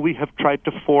 although we have tried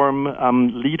to form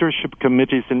leadership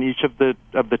committees in each of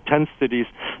the 10 cities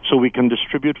so we can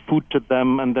distribute food to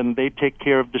them, and then they take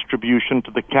care of distribution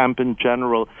to the camp in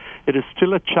general. It is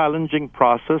still a challenging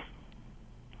process,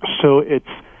 so it's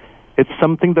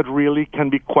something that really can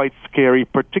be quite scary,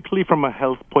 particularly from a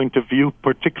health point of view,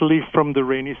 particularly from the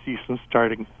rainy season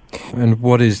starting. And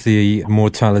what is the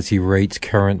mortality rate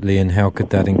currently, and how could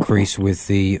that increase with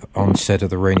the onset of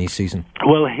the rainy season?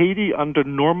 Well, Haiti, under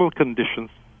normal conditions,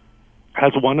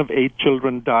 has 1 of 8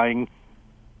 children dying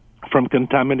from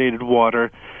contaminated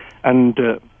water and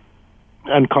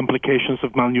complications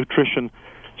of malnutrition.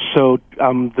 So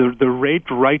the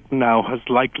rate right now has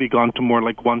likely gone to more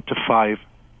like 1 to 5.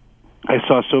 I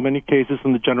saw so many cases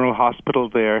in the general hospital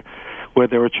there where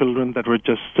there were children that were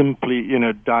just simply,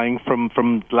 dying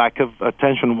from lack of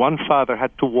attention. One father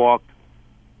had to walk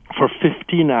for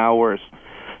 15 hours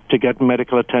to get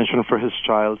medical attention for his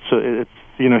child. So it's,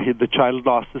 the child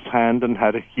lost his hand and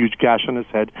had a huge gash on his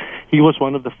head. He was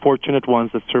one of the fortunate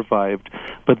ones that survived.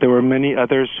 But there were many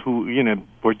others who,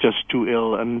 were just too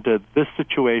ill. And this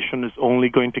situation is only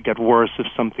going to get worse if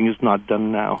something is not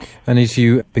done now. And as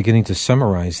you beginning to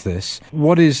summarize this,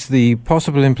 what is the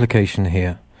possible implication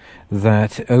here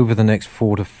that over the next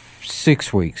 4 to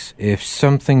 6 weeks, if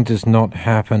something does not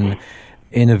happen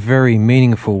in a very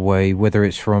meaningful way, whether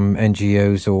it's from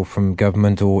NGOs or from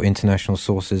government or international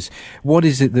sources, what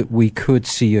is it that we could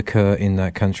see occur in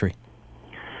that country?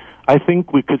 I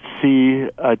think we could see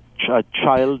a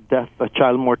child death, a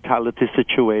child mortality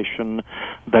situation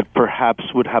that perhaps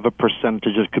would have a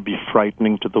percentage that could be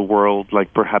frightening to the world,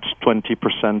 like perhaps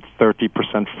 20%,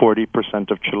 30%,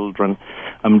 40% of children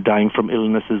dying from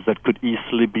illnesses that could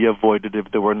easily be avoided if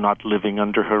they were not living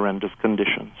under horrendous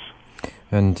conditions.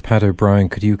 And Pat O'Brien,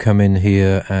 could you come in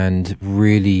here and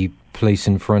really place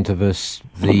in front of us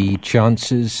the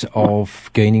chances of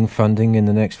gaining funding in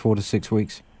the next 4 to 6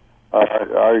 weeks?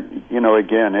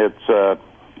 Again,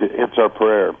 it's our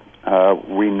prayer.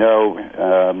 We know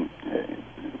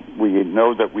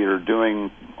that we are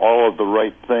doing all of the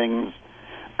right things,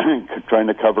 trying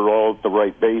to cover all of the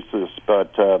right bases.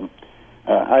 But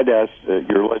I'd ask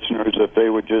your listeners if they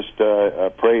would just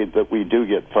pray that we do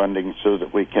get funding so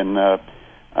that we can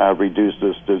reduce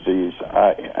this disease.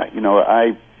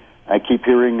 I keep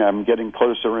hearing I'm getting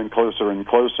closer and closer and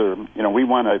closer. We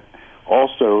want to.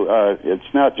 Also,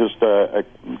 it's not just a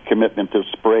commitment to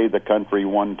spray the country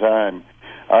one time.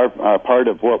 Our part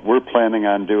of what we're planning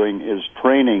on doing is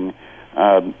training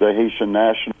the Haitian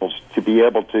nationals to be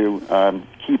able to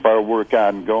keep our work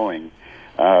ongoing.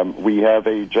 We have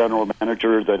a general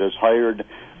manager that is hired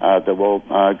that will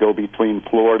go between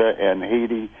Florida and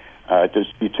Haiti to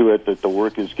see to it that the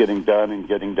work is getting done and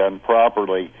getting done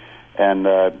properly. And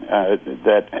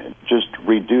that just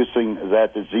reducing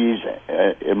that disease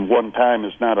in one time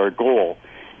is not our goal.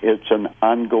 It's an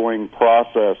ongoing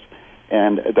process,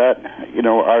 and that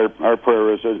our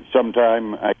prayer is that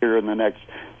sometime here in the next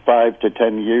 5 to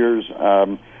 10 years,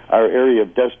 our area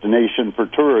of destination for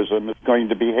tourism is going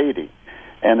to be Haiti,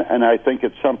 and I think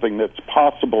it's something that's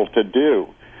possible to do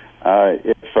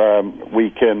if we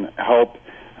can help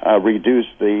reduce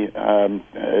the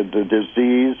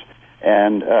disease.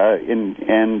 And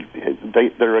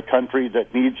they're a country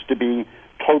that needs to be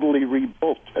totally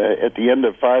rebuilt. At the end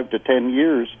of 5 to 10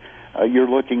 years, you're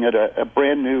looking at a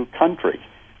brand new country,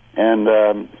 and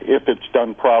if it's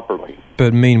done properly.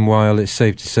 But meanwhile, it's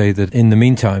safe to say that in the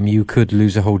meantime, you could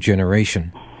lose a whole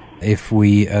generation if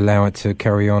we allow it to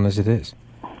carry on as it is.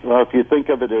 Well, if you think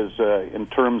of it as in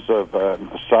terms of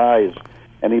size,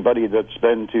 anybody that's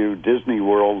been to Disney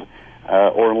World,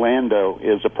 Orlando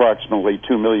is approximately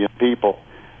 2 million people.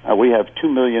 We have 2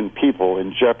 million people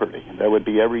in jeopardy. That would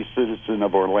be every citizen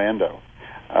of Orlando.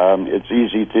 It's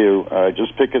easy to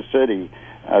just pick a city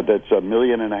that's 1.5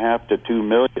 million to 2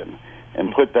 million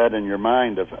and put that in your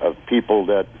mind of people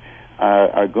that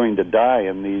are going to die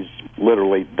in these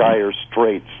literally dire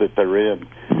straits that they're in.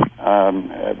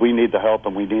 We need the help,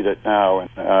 and we need it now.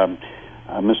 And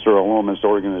Mr. Aloma's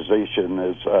organization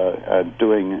is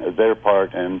doing their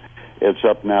part, and it's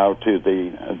up now to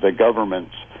the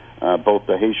governments, both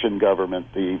the Haitian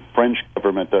government, the French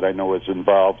government that I know is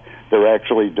involved. They're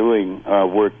actually doing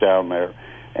work down there.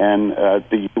 And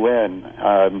the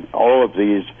UN, all of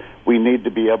these, we need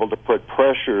to be able to put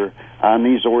pressure on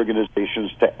these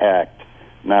organizations to act,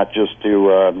 not just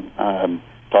to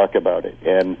talk about it.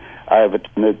 And I have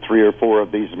attended 3 or 4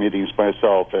 of these meetings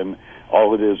myself, and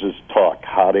all it is talk,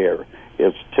 hot air.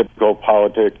 It's typical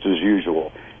politics as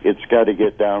usual. It's got to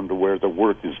get down to where the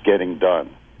work is getting done.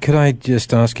 Could I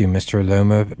just ask you, Mr.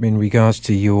 Aloma, in regards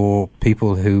to your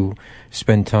people who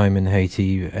spend time in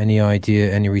Haiti, any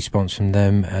idea, any response from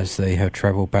them as they have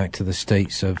traveled back to the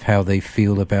States of how they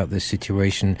feel about this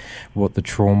situation, what the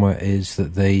trauma is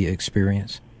that they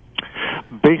experience?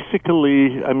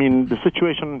 Basically, I mean, the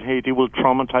situation in Haiti will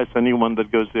traumatize anyone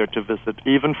that goes there to visit.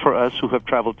 Even for us who have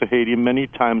traveled to Haiti many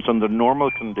times under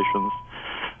normal conditions,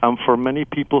 for many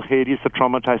people, Haiti is a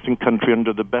traumatizing country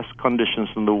under the best conditions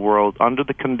in the world. Under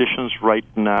the conditions right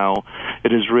now,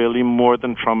 it is really more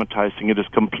than traumatizing. It is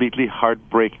completely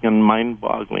heartbreaking and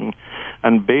mind-boggling.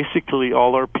 And basically,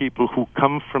 all our people who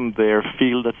come from there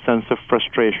feel that sense of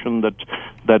frustration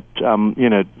that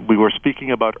we were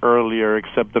speaking about earlier,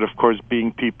 except that, of course,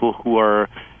 being people who are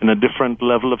in a different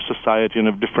level of society and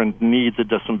of different needs, it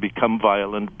doesn't become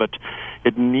violent, but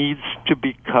it needs to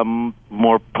become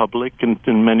more public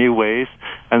in many ways.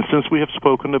 And since we have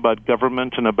spoken about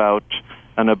government and about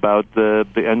the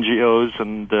NGOs,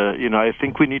 and I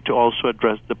think we need to also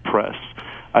address the press.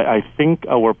 I think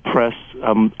our press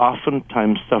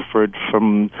oftentimes suffers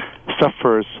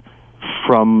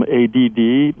from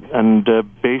ADD, and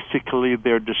basically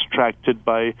they're distracted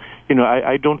by,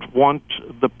 I don't want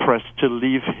the press to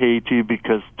leave Haiti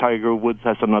because Tiger Woods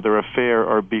has another affair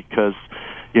or because,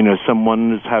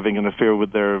 someone is having an affair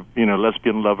with their,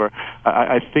 lesbian lover.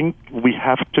 I think we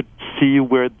have to see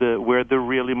where the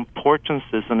real importance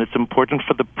is, and it's important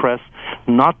for the press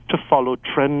not to follow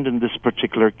trend in this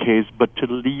particular case, but to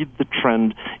lead the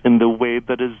trend in the way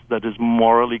that is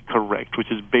morally correct,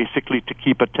 which is basically to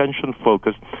keep attention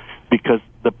focused because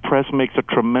the press makes a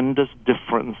tremendous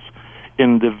difference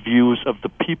in the views of the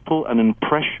people and in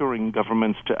pressuring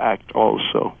governments to act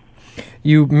also.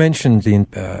 You mentioned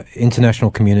the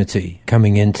international community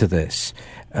coming into this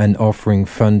and offering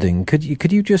funding.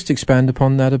 Could you just expand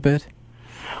upon that a bit?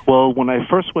 Well, when I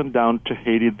first went down to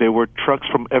Haiti, there were trucks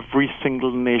from every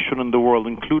single nation in the world,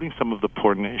 including some of the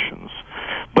poor nations.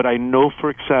 But I know, for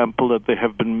example, that there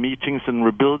have been meetings in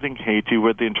rebuilding Haiti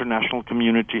where the international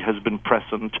community has been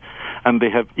present, and they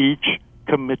have each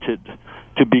committed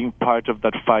to being part of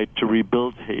that fight to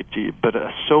rebuild Haiti. But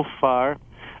so far,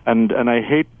 and I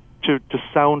hate to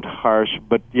sound harsh,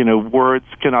 but words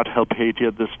cannot help Haiti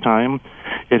at this time.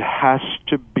 It has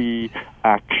to be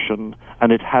action,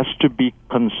 and it has to be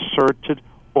concerted,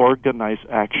 organized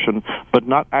action, but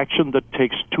not action that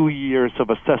takes 2 years of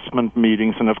assessment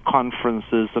meetings and of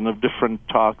conferences and of different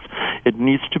talks. It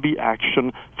needs to be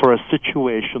action for a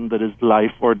situation that is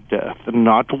life or death, and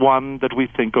not one that we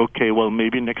think, okay, well,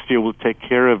 maybe next year we'll take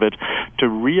care of it. To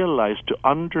realize, to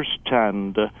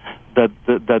understand that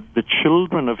the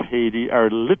children of Haiti are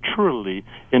literally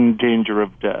in danger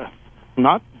of death.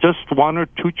 Not just one or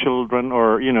two children,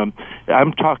 or,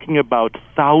 I'm talking about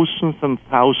thousands and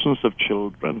thousands of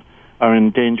children are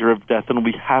in danger of death, and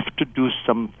we have to do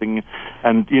something.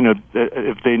 And,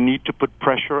 if they need to put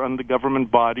pressure on the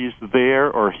government bodies there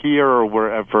or here or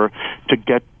wherever to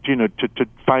get, to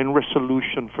find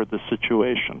resolution for the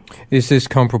situation. Is this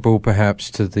comparable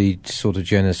perhaps to the sort of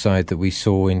genocide that we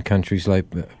saw in countries like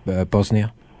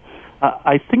Bosnia?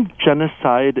 I think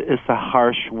genocide is a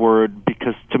harsh word,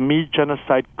 because to me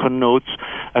genocide connotes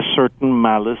a certain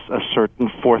malice, a certain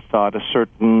forethought, a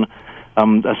certain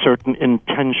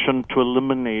intention to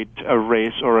eliminate a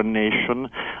race or a nation,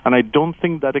 and I don't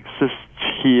think that exists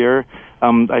here.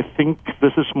 I think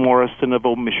this is more a sin of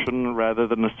omission rather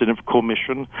than a sin of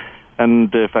commission, and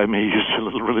if I may use a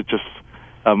little religious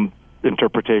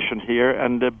interpretation here,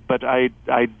 but I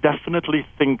definitely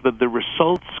think that the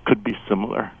results could be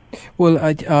similar. Well,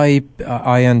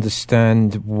 I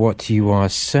understand what you are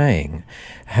saying.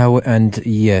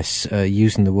 Yes,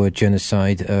 using the word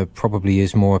genocide probably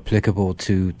is more applicable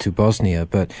to Bosnia,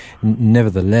 but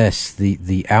nevertheless,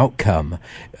 the outcome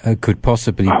could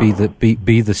possibly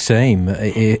be the same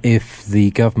if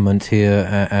the government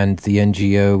here and the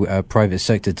NGO private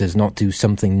sector does not do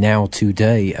something now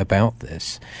today about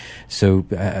this. So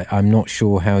I'm not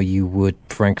sure how you would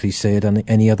frankly say it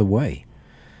any other way.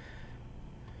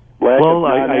 Lack of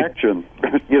non-action.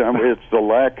 It's the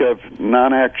lack of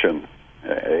non-action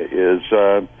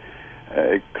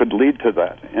could lead to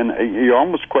that. And you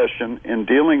almost question, in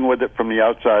dealing with it from the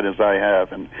outside as I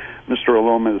have, and Mr.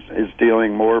 Aloma is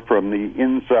dealing more from the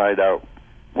inside out,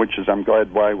 which is, I'm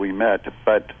glad, why we met.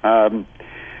 But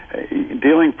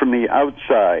dealing from the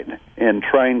outside and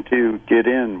trying to get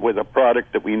in with a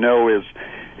product that we know is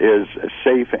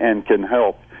safe and can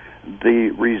help, the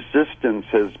resistance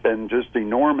has been just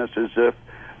enormous, as if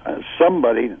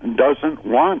somebody doesn't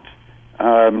want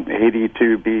Haiti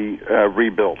to be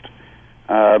rebuilt.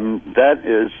 That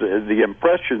is the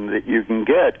impression that you can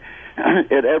get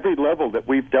at every level that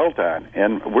we've dealt on.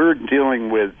 And we're dealing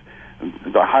with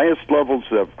the highest levels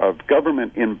of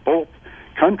government in both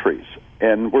countries.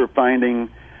 And we're finding,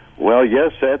 well,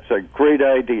 yes, that's a great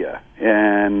idea,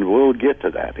 and we'll get to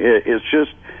that.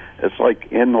 It's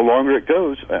like, and the longer it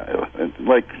goes,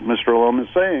 like Mr. Aloma is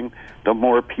saying, the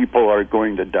more people are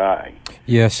going to die.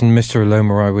 Yes, and Mr.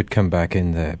 Aloma, I would come back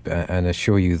in there and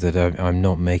assure you that I'm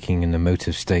not making an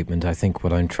emotive statement. I think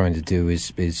what I'm trying to do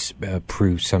is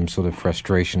prove some sort of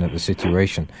frustration at the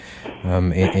situation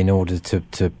in order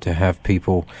to have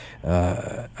people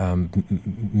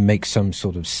make some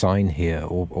sort of sign here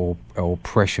or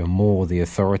pressure more the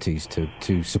authorities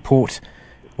to support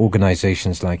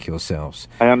organizations like yourselves.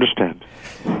 I understand.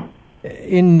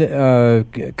 In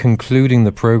concluding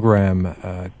the program,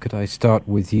 could I start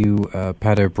with you,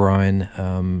 Pat O'Brien?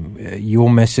 Your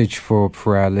message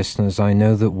for our listeners. I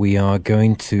know that we are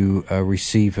going to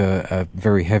receive a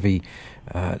very heavy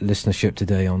listenership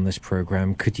today on this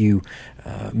program. Could you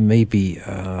maybe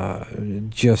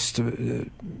just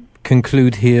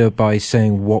conclude here by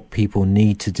saying what people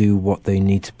need to do, what they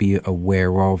need to be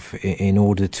aware of in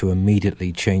order to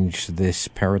immediately change this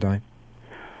paradigm?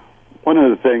 One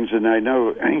of the things, and I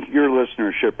think your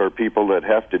listenership are people that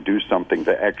have to do something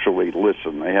to actually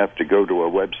listen. They have to go to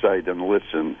a website and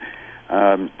listen.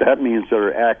 That means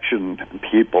they're action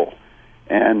people.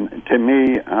 And to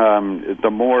me, the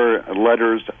more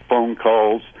letters, phone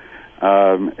calls,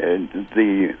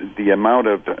 the amount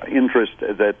of interest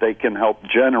that they can help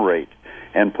generate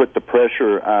and put the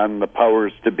pressure on the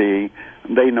powers to be,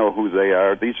 they know who they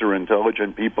are. These are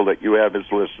intelligent people that you have as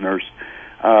listeners.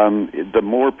 The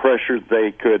more pressure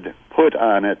they could put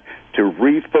on it to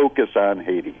refocus on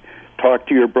Haiti. Talk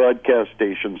to your broadcast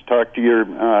stations. Talk to your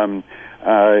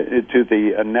to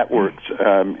the networks.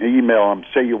 Email them.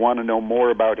 Say you want to know more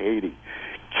about Haiti.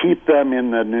 Keep them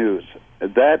in the news.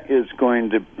 That is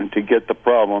going to get the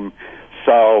problem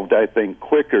solved, I think,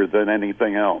 quicker than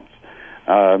anything else.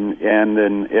 And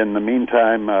in the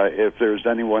meantime, if there's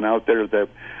anyone out there that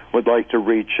would like to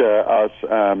reach us,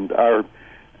 our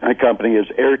company is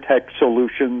AirTech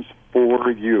Solutions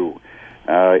for You.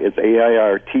 It's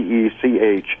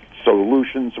AIRTECH,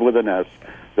 Solutions with an S,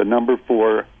 the number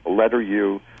 4, letter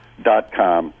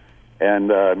U.com.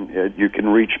 And you can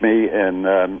reach me,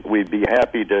 and we'd be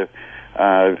happy to.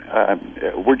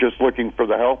 We're just looking for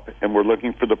the help, and we're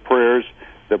looking for the prayers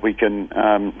that we can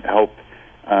help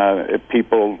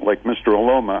people like Mr.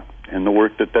 Aloma and the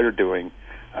work that they're doing,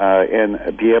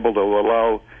 and be able to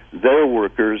allow their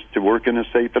workers to work in a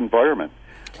safe environment.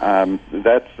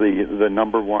 That's the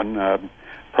number one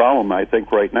problem, I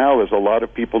think, right now, is a lot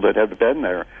of people that have been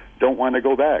there don't want to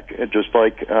go back. Just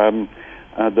like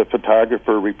the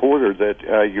photographer reporter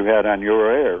that you had on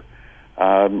your air.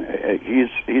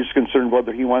 He's concerned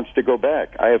whether he wants to go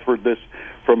back. I have heard this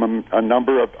from a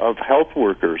number of health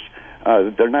workers.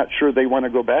 They're not sure they want to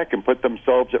go back and put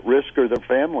themselves at risk or their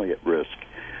family at risk.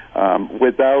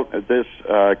 Without this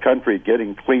country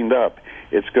getting cleaned up,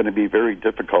 it's going to be very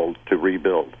difficult to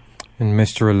rebuild. And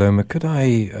Mr. Aloma, could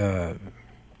I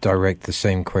direct the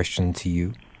same question to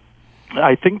you?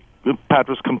 I think Pat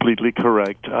was completely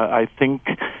correct. I think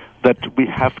that we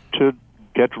have to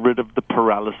get rid of the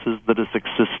paralysis that is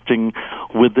existing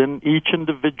within each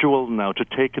individual now, to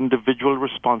take individual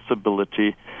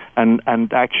responsibility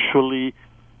and actually,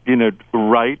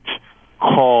 write,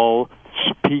 call,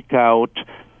 speak out,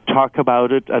 talk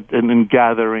about it in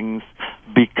gatherings,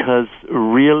 because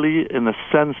really, in a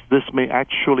sense, this may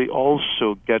actually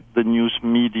also get the news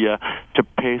media to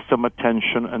pay some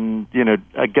attention. And,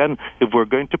 again, if we're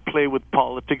going to play with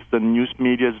politics, the news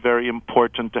media is very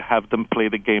important to have them play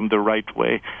the game the right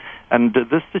way. And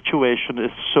this situation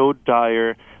is so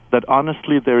dire that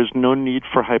honestly there is no need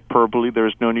for hyperbole, there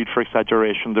is no need for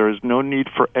exaggeration, there is no need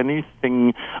for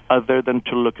anything other than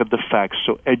to look at the facts.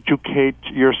 So educate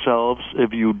yourselves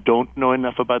if you don't know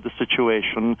enough about the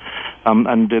situation,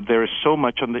 and there is so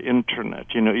much on the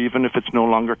internet, even if it's no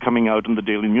longer coming out in the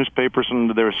daily newspapers,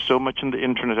 and there is so much in the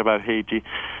internet about Haiti.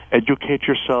 Educate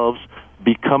yourselves,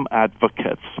 become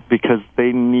advocates, because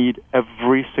they need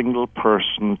every single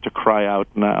person to cry out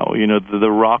now.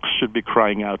 The rocks should be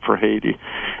crying out for Haiti.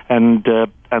 And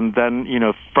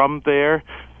then, from there,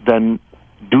 then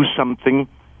do something.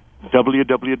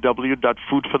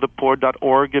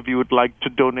 www.foodforthepoor.org if you would like to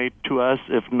donate to us.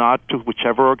 If not, to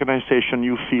whichever organization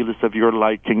you feel is of your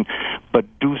liking. But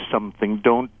do something.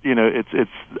 Don't, it's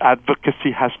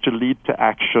advocacy has to lead to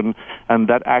action, and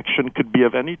that action could be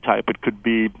of any type. It could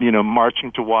be,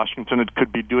 marching to Washington. It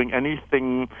could be doing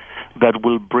anything that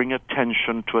will bring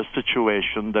attention to a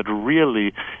situation that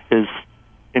really is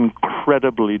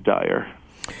incredibly dire.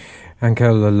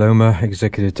 Ankel Aloma,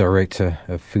 Executive Director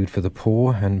of Food for the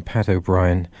Poor, and Pat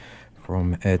O'Brien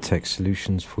from AirTech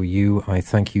Solutions for You. I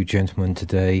thank you, gentlemen,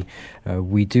 today.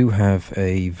 We do have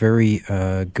a very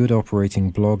good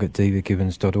operating blog at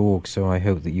davidgibbons.org, so I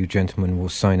hope that you gentlemen will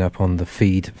sign up on the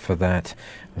feed for that.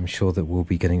 I'm sure that we'll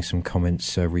be getting some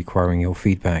comments requiring your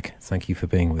feedback. Thank you for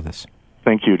being with us.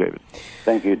 Thank you, David.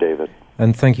 Thank you, David.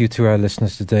 And thank you to our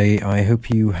listeners today. I hope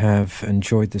you have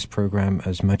enjoyed this program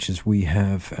as much as we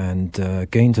have, and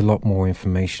gained a lot more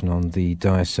information on the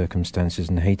dire circumstances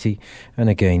in Haiti. And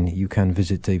again, you can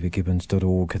visit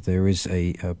davidgibbons.org. There is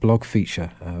a blog feature.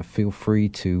 Feel free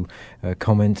to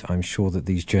comment. I'm sure that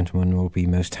these gentlemen will be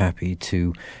most happy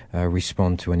to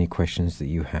respond to any questions that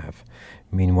you have.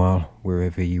 Meanwhile,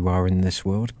 wherever you are in this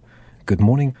world, good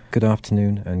morning, good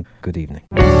afternoon, and good evening.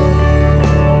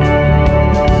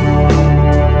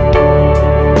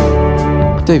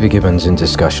 David Gibbons in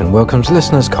Discussion welcomes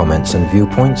listeners' comments and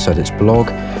viewpoints at its blog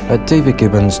at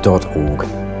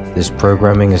davidgibbons.org. This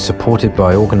programming is supported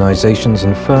by organizations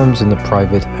and firms in the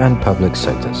private and public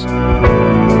sectors.